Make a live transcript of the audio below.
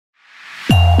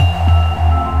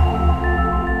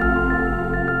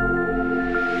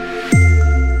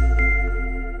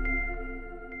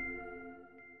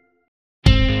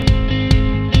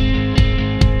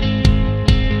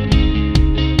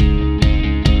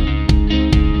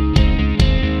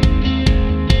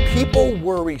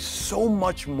worry so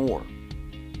much more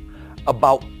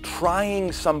about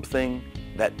trying something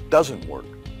that doesn't work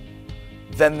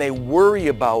than they worry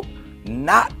about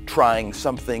not trying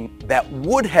something that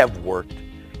would have worked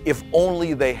if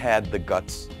only they had the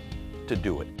guts to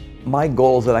do it. My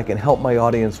goal is that I can help my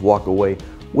audience walk away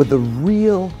with a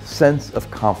real sense of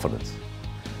confidence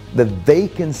that they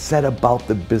can set about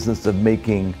the business of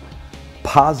making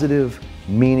positive,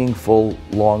 meaningful,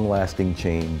 long-lasting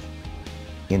change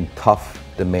in tough,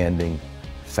 demanding,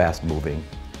 fast-moving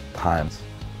times.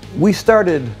 We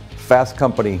started Fast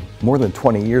Company more than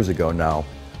 20 years ago now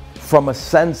from a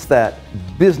sense that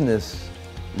business,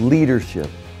 leadership,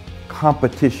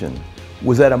 competition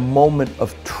was at a moment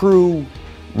of true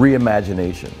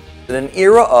reimagination. In an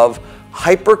era of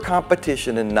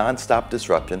hyper-competition and nonstop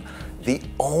disruption, the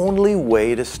only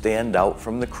way to stand out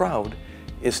from the crowd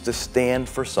is to stand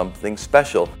for something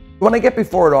special. When I get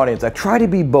before an audience, I try to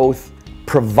be both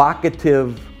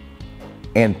provocative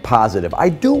and positive. I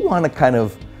do want to kind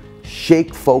of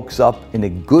shake folks up in a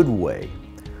good way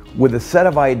with a set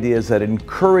of ideas that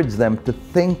encourage them to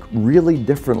think really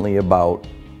differently about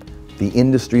the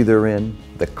industry they're in,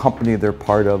 the company they're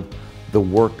part of, the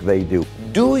work they do.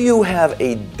 Do you have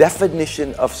a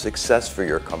definition of success for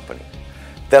your company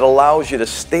that allows you to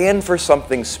stand for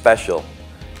something special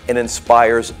and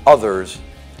inspires others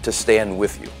to stand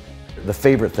with you? The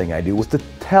favorite thing I do is to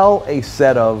tell a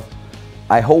set of,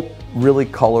 I hope, really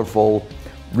colorful,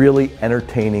 really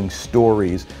entertaining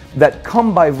stories that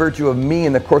come by virtue of me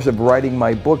in the course of writing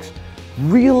my books,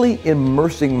 really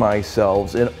immersing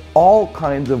myself in all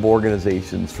kinds of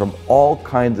organizations from all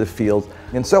kinds of fields.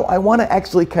 And so I want to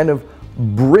actually kind of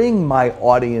bring my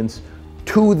audience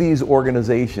to these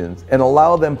organizations and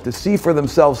allow them to see for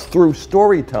themselves through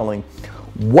storytelling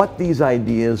what these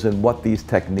ideas and what these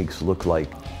techniques look like.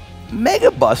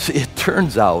 Megabus, it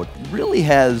turns out, really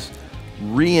has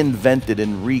reinvented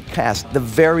and recast the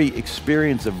very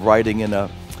experience of riding in a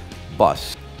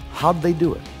bus. How did they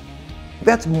do it?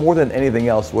 That's more than anything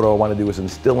else. What I want to do is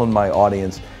instill in my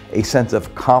audience a sense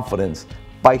of confidence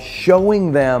by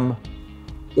showing them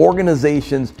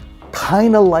organizations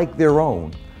kind of like their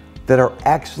own that are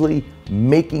actually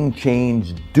making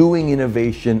change, doing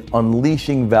innovation,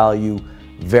 unleashing value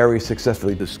very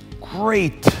successfully. This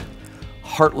great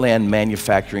heartland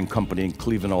manufacturing company in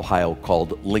Cleveland, Ohio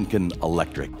called Lincoln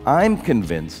Electric. I'm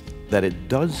convinced that it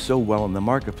does so well in the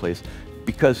marketplace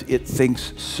because it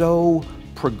thinks so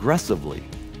progressively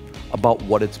about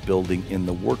what it's building in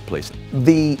the workplace.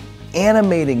 The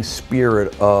animating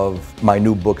spirit of my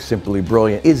new book, Simply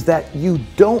Brilliant, is that you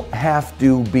don't have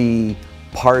to be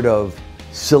part of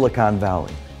Silicon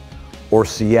Valley or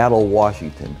Seattle,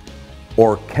 Washington,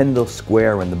 or Kendall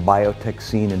Square in the biotech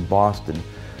scene in Boston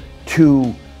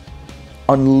to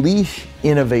unleash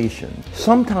innovation.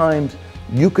 Sometimes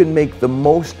you can make the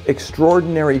most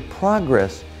extraordinary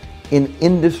progress in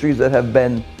industries that have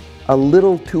been a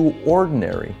little too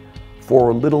ordinary for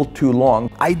a little too long.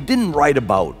 I didn't write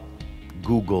about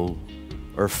Google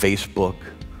or Facebook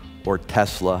or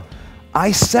Tesla.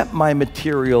 I set my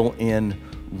material in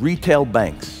retail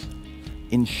banks,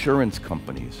 insurance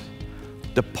companies,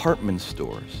 department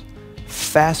stores,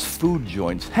 fast food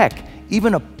joints, heck,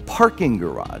 even a parking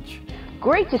garage.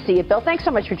 Great to see you, Bill. Thanks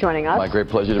so much for joining us. My great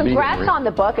pleasure to be here. Congrats on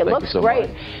the book. It looks great.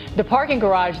 The parking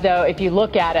garage, though, if you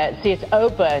look at it, see it's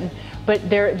open, but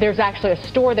there's actually a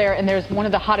store there, and there's one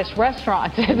of the hottest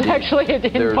restaurants. It's actually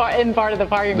in part of the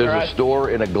parking garage. There's a store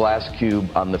in a glass cube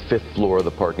on the 5th floor of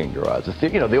the parking garage.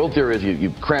 You know, the old theory is you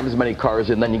cram as many cars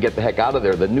in, then you get the heck out of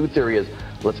there. The new theory is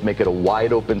let's make it a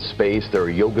wide open space. There are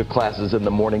yoga classes in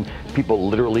the morning. People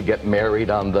literally get married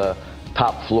on the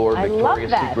top floor.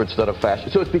 Victoria's Secret's done a fashion.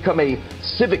 So it's become a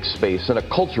civic space and a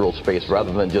cultural space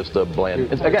rather than just a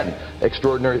bland. It's, again,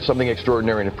 extraordinary, something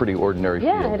extraordinary in a pretty ordinary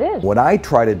field. Yeah, it is. What I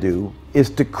try to do is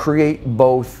to create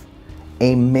both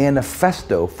a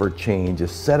manifesto for change, a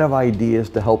set of ideas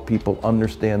to help people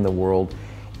understand the world,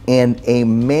 and a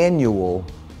manual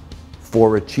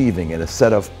for achieving it, a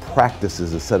set of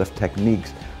practices, a set of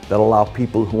techniques that allow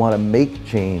people who want to make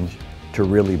change to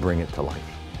really bring it to life.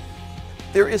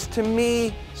 There is, to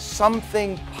me,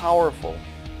 something powerful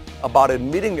about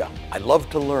admitting, I love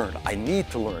to learn, I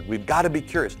need to learn, we've got to be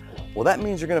curious. Well, that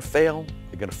means you're going to fail.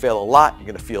 You're going to fail a lot. You're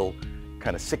going to feel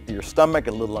kind of sick to your stomach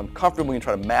and a little uncomfortable when you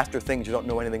try to master things you don't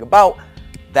know anything about.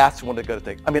 That's what it's going to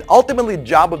take. I mean, ultimately, the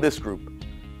job of this group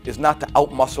is not to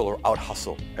out-muscle or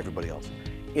out-hustle everybody else.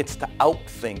 It's to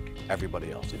outthink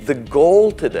everybody else. The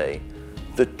goal today,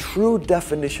 the true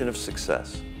definition of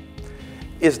success,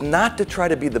 is not to try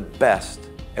to be the best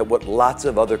at what lots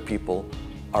of other people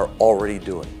are already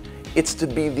doing. It's to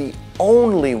be the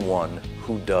only one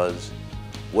who does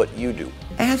what you do.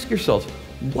 Ask yourselves,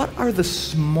 what are the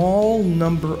small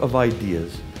number of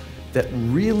ideas that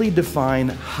really define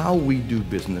how we do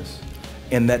business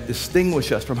and that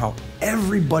distinguish us from how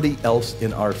everybody else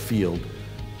in our field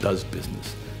does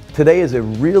business? Today is a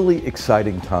really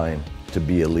exciting time to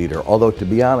be a leader, although to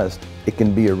be honest, it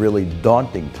can be a really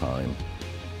daunting time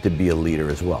to be a leader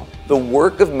as well. The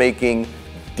work of making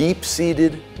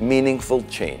deep-seated, meaningful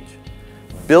change,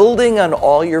 building on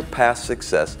all your past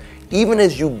success, even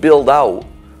as you build out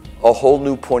a whole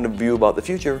new point of view about the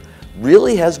future,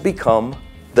 really has become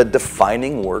the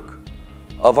defining work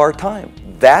of our time.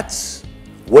 That's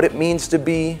what it means to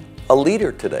be a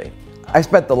leader today. I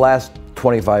spent the last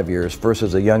 25 years, first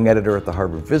as a young editor at the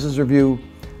Harvard Business Review,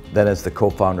 then as the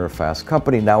co-founder of Fast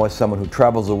Company, now as someone who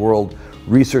travels the world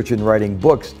researching and writing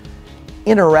books,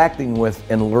 interacting with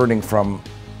and learning from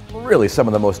really some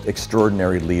of the most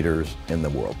extraordinary leaders in the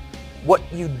world. What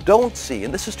you don't see,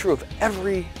 and this is true of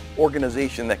every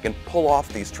organization that can pull off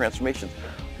these transformations,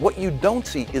 what you don't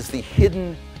see is the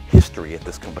hidden history at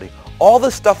this company. All the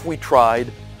stuff we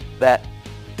tried that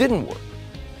didn't work.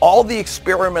 All the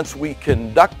experiments we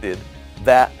conducted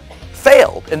that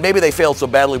failed. And maybe they failed so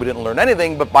badly we didn't learn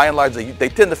anything, but by and large they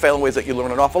tend to fail in ways that you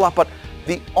learn an awful lot. But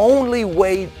the only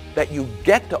way that you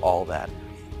get to all that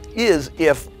is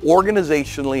if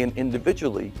organizationally and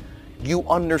individually you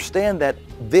understand that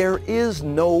there is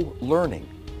no learning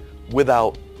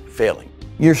without failing.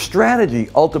 Your strategy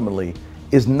ultimately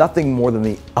is nothing more than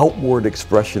the outward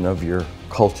expression of your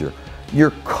culture.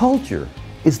 Your culture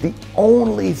is the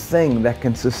only thing that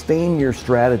can sustain your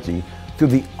strategy through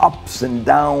the ups and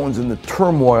downs and the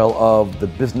turmoil of the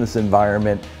business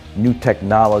environment, new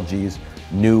technologies,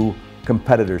 new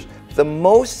competitors. The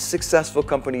most successful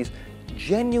companies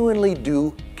genuinely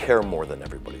do care more than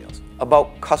everybody else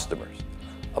about customers,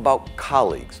 about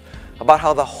colleagues, about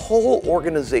how the whole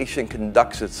organization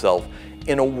conducts itself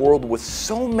in a world with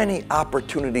so many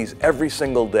opportunities every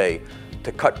single day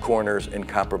to cut corners and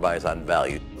compromise on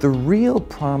value. The real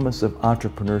promise of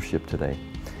entrepreneurship today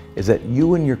is that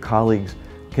you and your colleagues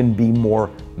can be more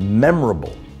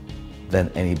memorable than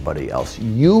anybody else.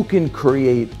 You can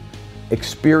create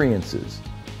experiences,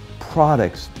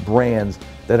 products, brands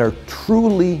that are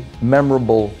truly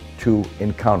memorable to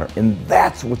encounter. And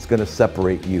that's what's going to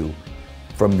separate you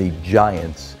from the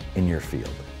giants in your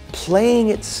field. Playing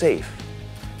it safe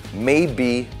may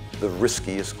be the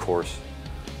riskiest course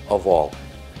of all.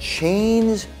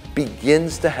 Change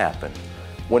begins to happen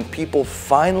when people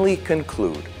finally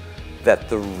conclude that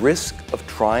the risk of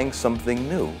trying something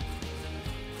new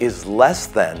is less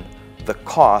than the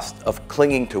cost of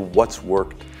clinging to what's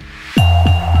worked